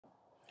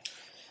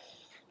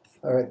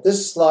All right,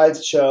 this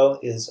slideshow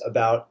is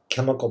about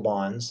chemical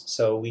bonds.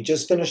 So we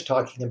just finished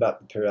talking about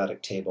the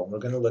periodic table. We're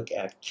going to look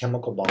at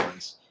chemical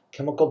bonds.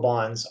 Chemical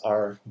bonds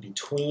are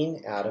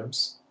between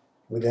atoms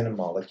within a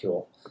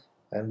molecule.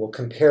 And we'll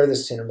compare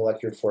this to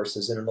intermolecular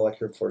forces.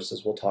 Intermolecular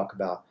forces we'll talk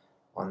about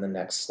on the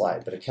next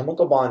slide. But a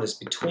chemical bond is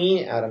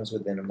between atoms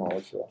within a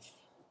molecule.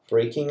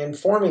 Breaking and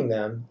forming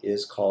them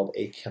is called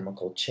a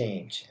chemical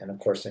change. And of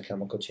course, in a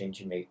chemical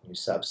change, you make new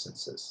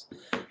substances.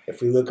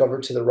 If we look over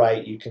to the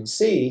right, you can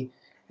see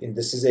and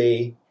this is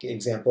an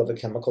example of a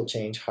chemical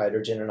change,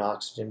 hydrogen and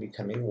oxygen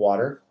becoming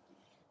water.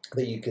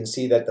 That you can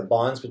see that the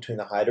bonds between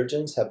the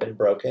hydrogens have been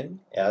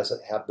broken, as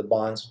have the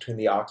bonds between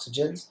the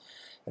oxygens,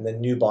 and the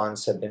new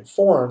bonds have been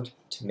formed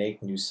to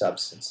make new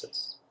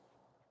substances.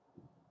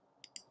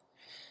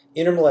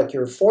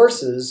 Intermolecular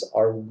forces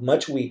are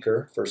much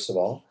weaker, first of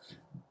all.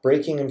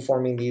 Breaking and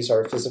forming these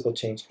are a physical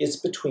change. It's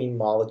between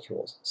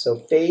molecules. So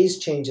phase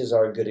changes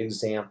are a good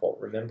example.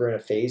 Remember, in a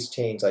phase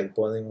change, like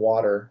boiling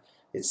water,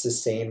 it's the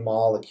same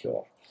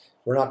molecule.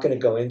 We're not going to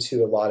go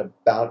into a lot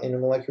about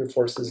intermolecular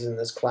forces in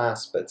this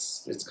class, but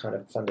it's kind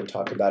of fun to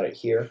talk about it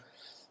here.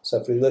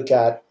 So if we look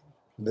at,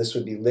 this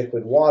would be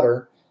liquid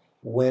water.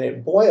 When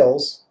it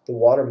boils, the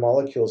water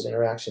molecules'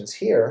 interactions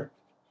here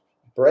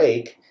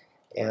break,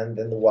 and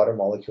then the water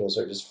molecules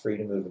are just free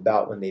to move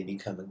about when they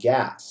become a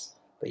gas.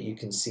 But you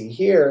can see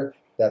here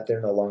that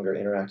they're no longer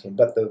interacting.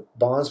 But the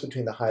bonds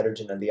between the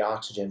hydrogen and the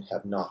oxygen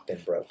have not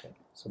been broken.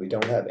 So we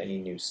don't have any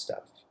new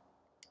stuff.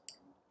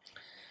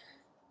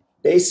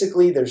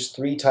 Basically, there's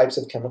three types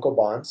of chemical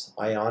bonds: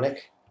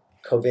 ionic,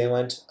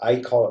 covalent, I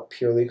call it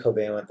purely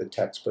covalent, the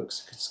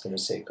textbook's going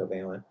to say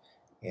covalent,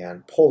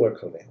 and polar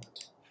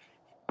covalent.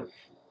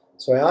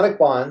 So ionic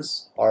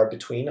bonds are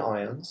between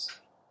ions.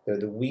 They're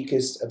the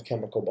weakest of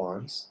chemical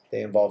bonds.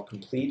 They involve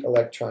complete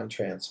electron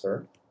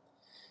transfer.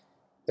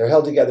 They're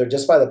held together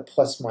just by the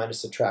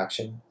plus-minus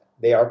attraction.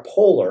 They are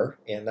polar,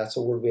 and that's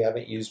a word we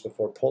haven't used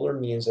before. Polar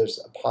means there's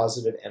a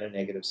positive and a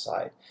negative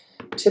side.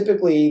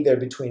 Typically, they're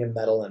between a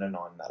metal and a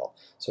nonmetal.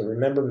 So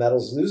remember,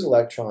 metals lose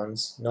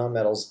electrons,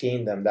 nonmetals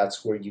gain them.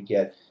 That's where you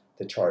get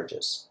the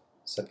charges.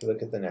 So if you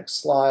look at the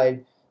next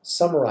slide,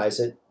 summarize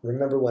it.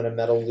 Remember, when a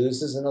metal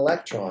loses an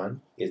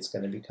electron, it's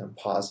going to become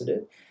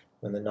positive.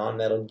 When the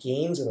nonmetal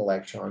gains an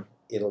electron,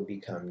 it'll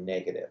become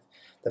negative.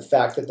 The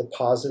fact that the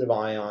positive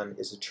ion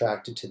is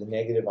attracted to the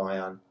negative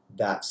ion,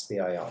 that's the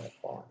ionic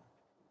bond.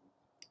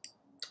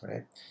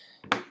 Right?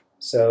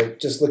 So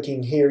just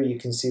looking here, you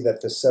can see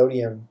that the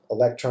sodium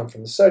electron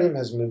from the sodium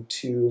has moved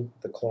to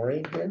the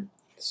chlorine here.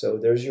 So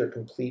there's your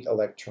complete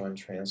electron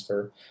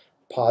transfer.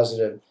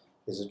 Positive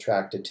is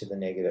attracted to the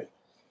negative.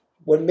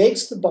 What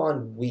makes the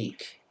bond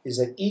weak is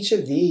that each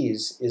of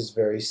these is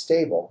very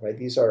stable. Right?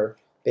 These are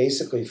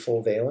basically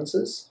full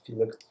valences. If you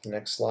look at the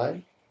next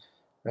slide.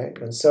 Right?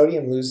 When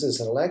sodium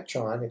loses an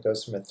electron, it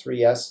goes from a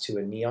 3s to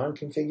a neon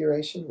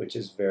configuration, which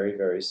is very,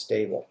 very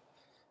stable.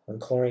 When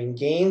chlorine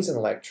gains an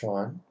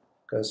electron,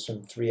 it goes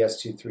from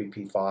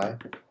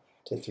 3s23p5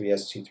 to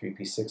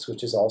 3s23p6,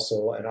 which is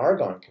also an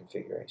argon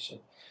configuration.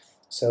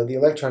 So the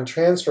electron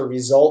transfer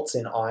results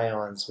in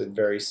ions with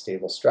very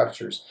stable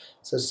structures.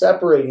 So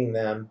separating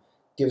them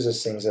gives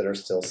us things that are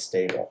still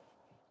stable.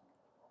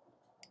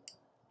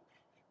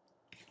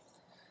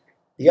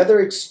 The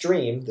other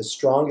extreme, the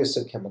strongest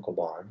of chemical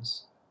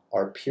bonds,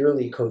 are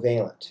purely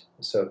covalent.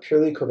 So a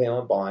purely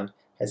covalent bond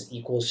has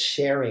equal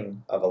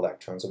sharing of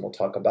electrons, and we'll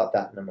talk about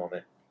that in a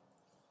moment.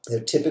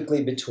 They're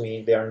typically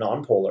between, they are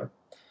nonpolar.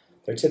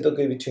 They're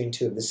typically between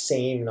two of the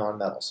same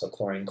nonmetals, so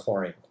chlorine,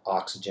 chlorine,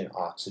 oxygen,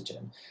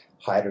 oxygen,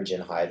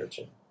 hydrogen,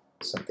 hydrogen,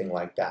 something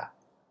like that.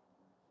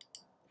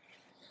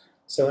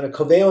 So in a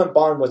covalent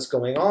bond, what's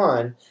going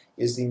on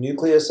is the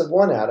nucleus of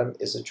one atom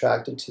is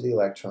attracted to the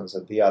electrons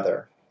of the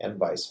other, and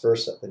vice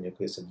versa, the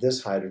nucleus of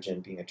this hydrogen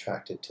being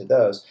attracted to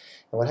those.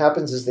 And what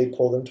happens is they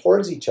pull them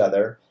towards each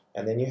other,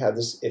 and then you have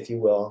this, if you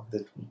will,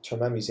 the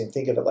term I'm using,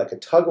 think of it like a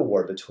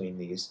tug-of-war between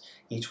these.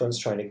 Each one's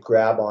trying to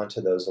grab onto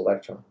those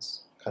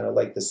electrons, kind of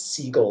like the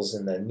seagulls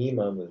in the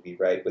Nemo movie,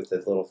 right, with the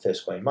little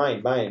fish going,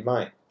 mine, mine,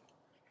 mine,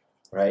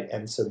 right?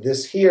 And so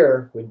this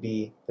here would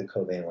be the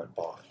covalent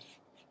bond.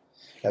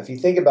 Now, if you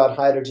think about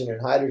hydrogen and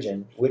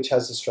hydrogen, which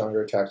has a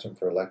stronger attraction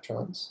for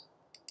electrons?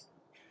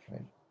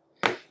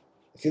 Right?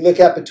 If you look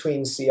at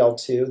between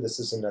Cl2,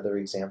 this is another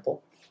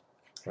example.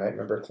 Right?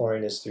 Remember,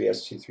 chlorine is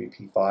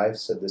 3s23p5,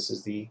 so this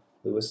is the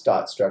Lewis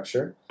dot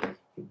structure.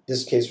 In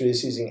this case, we're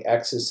just using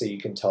X's so you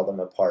can tell them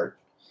apart.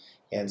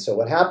 And so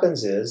what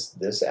happens is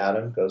this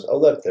atom goes, oh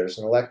look, there's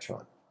an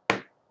electron.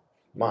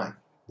 Mine.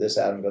 This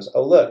atom goes,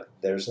 oh look,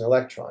 there's an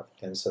electron.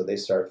 And so they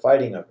start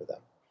fighting over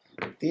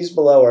them. These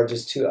below are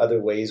just two other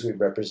ways we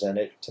represent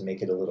it to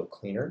make it a little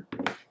cleaner.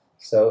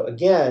 So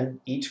again,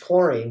 each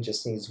chlorine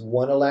just needs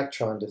one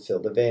electron to fill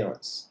the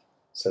valence.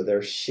 So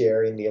they're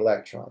sharing the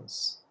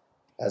electrons.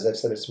 As I've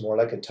said, it's more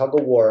like a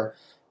tug-of-war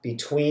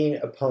between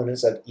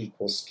opponents of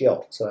equal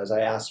skill. So as I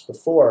asked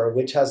before,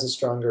 which has a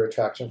stronger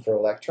attraction for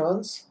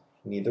electrons?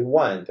 Neither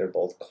one. They're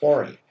both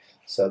chlorine.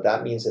 So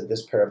that means that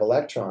this pair of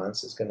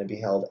electrons is going to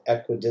be held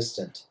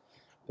equidistant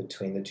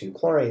between the two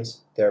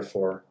chlorines.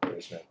 Therefore, there's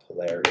there's no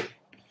polarity.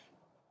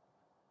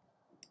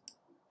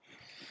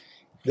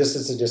 This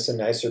is just a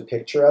nicer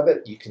picture of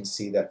it. You can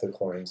see that the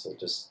chlorines will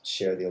just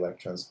share the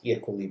electrons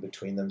equally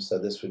between them. So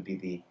this would be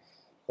the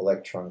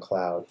electron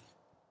cloud.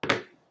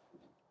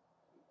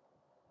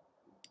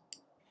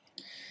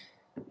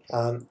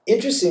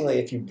 Interestingly,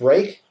 if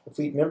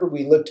we remember,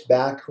 we looked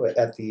back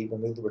at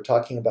when we were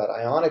talking about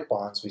ionic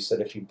bonds, we said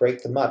if you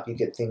break them up, you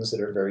get things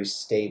that are very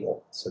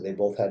stable. So they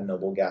both had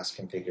noble gas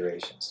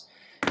configurations.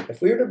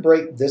 If we were to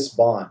break this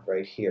bond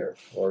right here,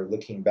 or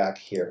looking back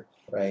here,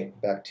 right,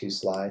 back 2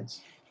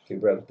 slides, if we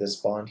broke this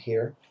bond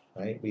here,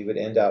 right, we would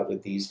end up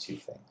with these 2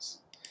 things.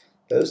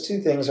 Those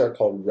 2 things are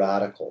called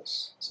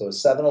radicals. So a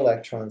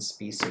 7-electron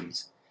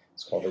species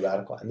is called a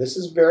radical. And this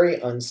is very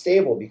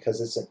unstable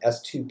because it's an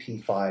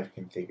S2P5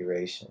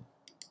 configuration.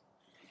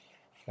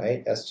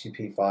 Right?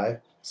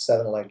 S2P5,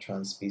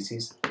 7-electron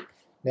species.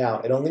 Now,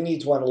 it only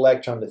needs 1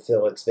 electron to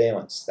fill its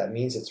valence. That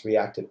means it's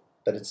reactive.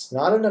 But it's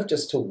not enough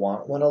just to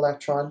want 1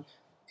 electron.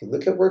 If you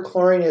look at where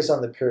chlorine is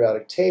on the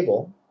periodic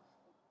table,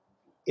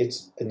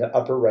 it's in the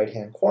upper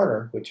right-hand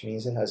corner, which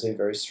means it has a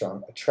very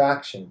strong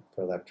attraction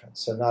for electrons.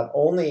 So not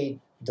only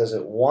does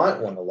it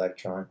want 1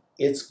 electron,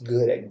 it's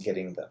good at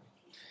getting them.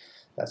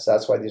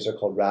 That's why these are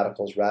called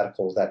radicals.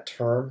 Radicals, that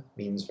term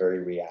means very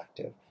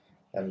reactive.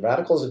 And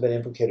radicals have been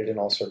implicated in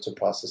all sorts of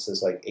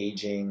processes like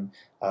aging,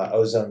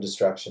 ozone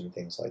destruction,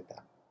 things like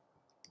that.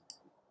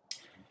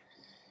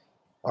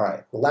 All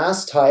right, the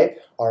last type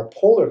are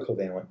polar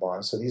covalent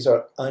bonds. So these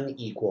are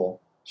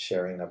unequal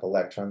sharing of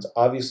electrons.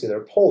 Obviously,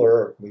 they're polar,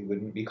 or we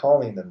wouldn't be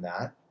calling them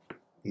that.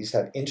 These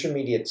have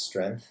intermediate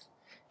strength,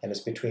 and it's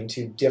between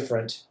 2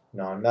 different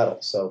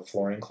nonmetals. So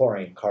fluorine,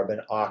 chlorine,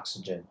 carbon,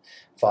 oxygen,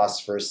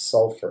 phosphorus,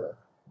 sulfur,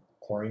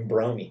 chlorine,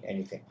 bromine,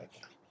 anything like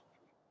that.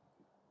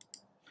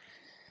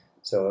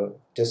 So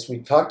we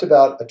talked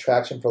about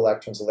attraction for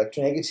electrons.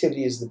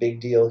 Electronegativity is the big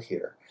deal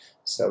here.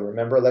 So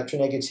remember,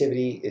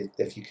 electronegativity,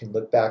 if you can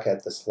look back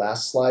at this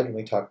last slide, when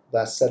we talked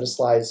last set of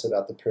slides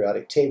about the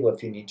periodic table,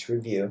 if you need to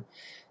review,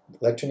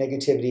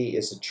 electronegativity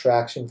is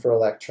attraction for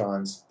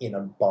electrons in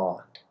a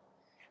bond.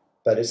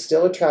 But it's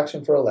still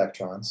attraction for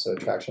electrons. So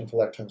attraction for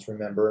electrons,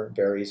 remember,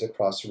 varies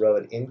across a row.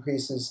 It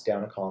increases,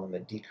 down a column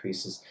it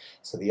decreases.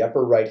 So the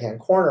upper right-hand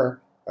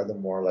corner are the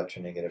more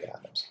electronegative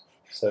atoms.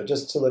 So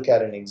just to look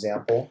at an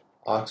example,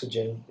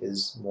 oxygen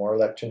is more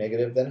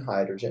electronegative than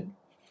hydrogen.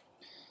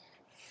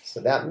 So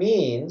that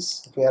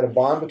means if we had a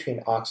bond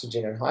between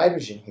oxygen and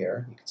hydrogen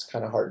here, it's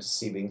kind of hard to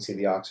see, but you can see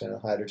the oxygen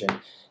and the hydrogen.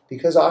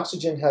 Because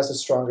oxygen has a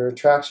stronger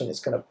attraction, it's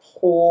going to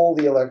pull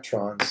the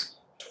electrons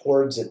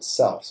towards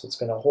itself. So it's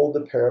going to hold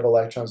the pair of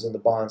electrons in the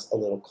bonds a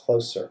little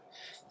closer.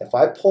 If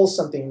I pull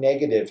something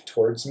negative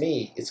towards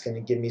me, it's going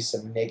to give me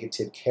some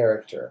negative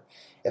character.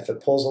 If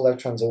it pulls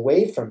electrons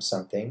away from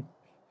something,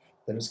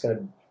 then it's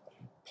going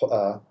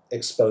to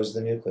expose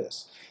the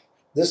nucleus.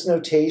 This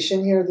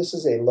notation here, this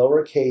is a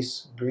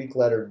lowercase Greek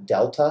letter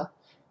delta.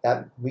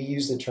 That we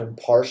use the term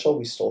partial.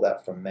 We stole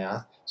that from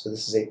math. So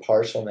this is a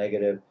partial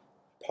negative,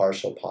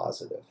 partial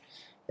positive.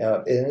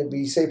 Now, and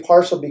we say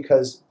partial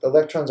because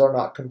electrons are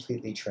not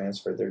completely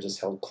transferred. They're just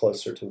held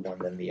closer to one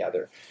than the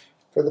other.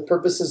 For the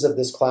purposes of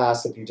this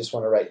class, if you just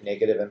want to write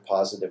negative and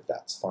positive,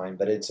 that's fine.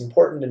 But it's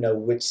important to know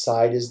which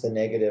side is the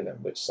negative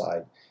and which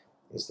side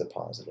is the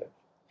positive.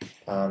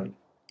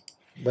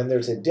 When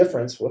there's a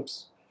difference,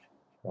 whoops,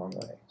 wrong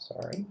way,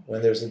 sorry.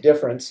 When there's a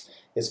difference,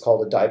 it's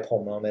called a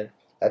dipole moment.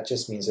 That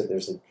just means that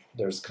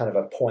there's kind of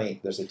a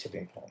point, there's a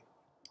tipping point.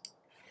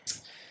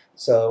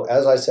 So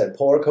as I said,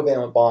 polar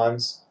covalent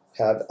bonds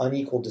have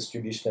unequal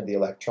distribution of the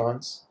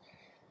electrons.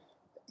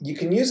 You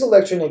can use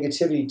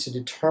electronegativity to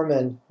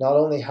determine not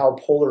only how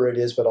polar it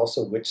is, but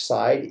also which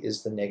side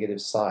is the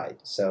negative side.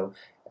 So,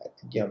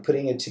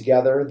 putting it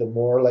together, the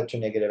more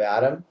electronegative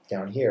atom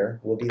down here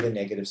will be the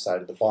negative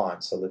side of the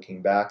bond. So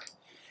looking back,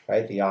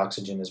 right, the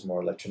oxygen is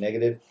more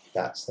electronegative.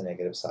 That's the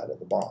negative side of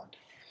the bond.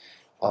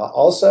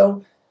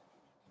 Also,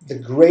 the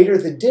greater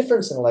the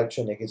difference in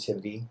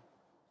electronegativity,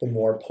 the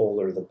more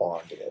polar the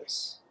bond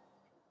is.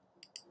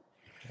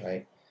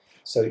 Right?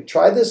 So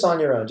try this on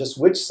your own. Just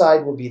which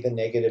side will be the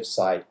negative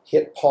side.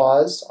 Hit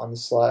pause on the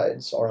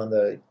slides or on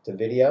the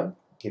video.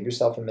 Give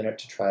yourself a minute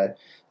to try it.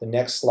 The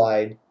next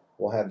slide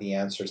will have the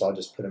answers. I'll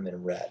just put them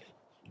in red.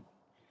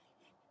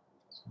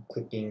 So I'm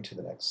clicking to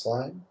the next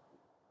slide.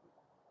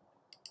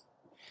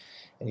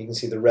 And you can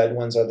see the red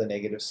ones are the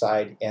negative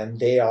side, and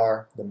they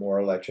are the more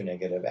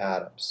electronegative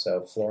atoms.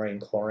 So fluorine,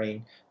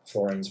 chlorine,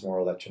 fluorine's more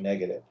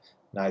electronegative.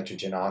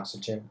 Nitrogen,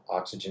 oxygen,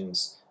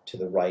 oxygen's to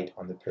the right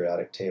on the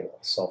periodic table.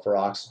 Sulfur,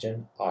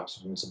 oxygen,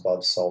 oxygen's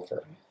above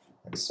sulfur,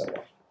 and so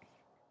on.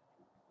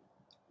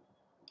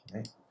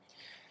 Okay.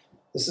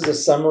 This is a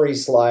summary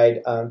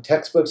slide.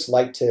 Textbooks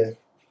like to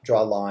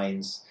draw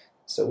lines,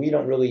 so we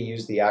don't really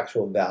use the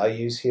actual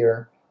values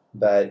here,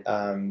 but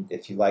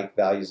if you like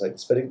values like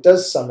this, but it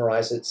does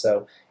summarize it.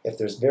 So if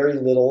there's very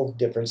little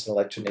difference in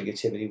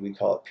electronegativity, we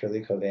call it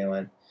purely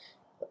covalent.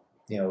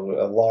 A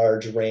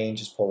large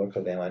range is polar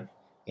covalent,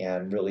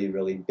 and really,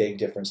 really big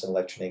difference in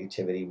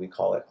electronegativity, we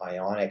call it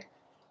ionic.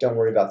 Don't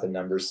worry about the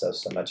numbers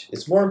so much.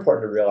 It's more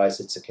important to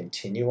realize it's a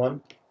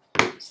continuum.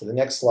 So the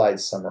next slide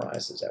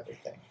summarizes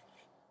everything.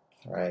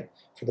 All right.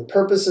 For the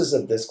purposes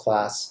of this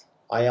class,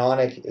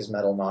 ionic is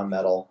metal,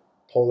 nonmetal.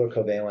 Polar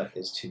covalent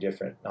is two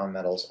different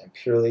nonmetals, and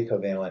purely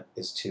covalent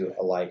is two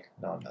alike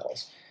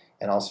nonmetals.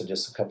 And also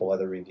just a couple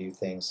other review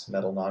things.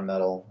 Metal,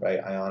 nonmetal, right?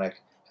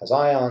 Ionic has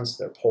ions,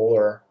 they're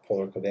polar.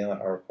 Polar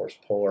covalent are of course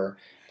polar.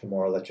 The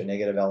more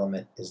electronegative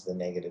element is the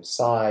negative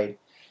side,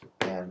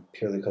 and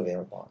purely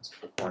covalent bonds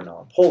are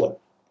nonpolar.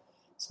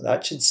 So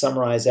that should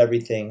summarize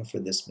everything for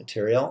this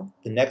material.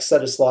 The next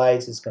set of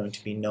slides is going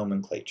to be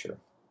nomenclature.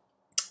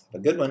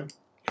 Have a good one.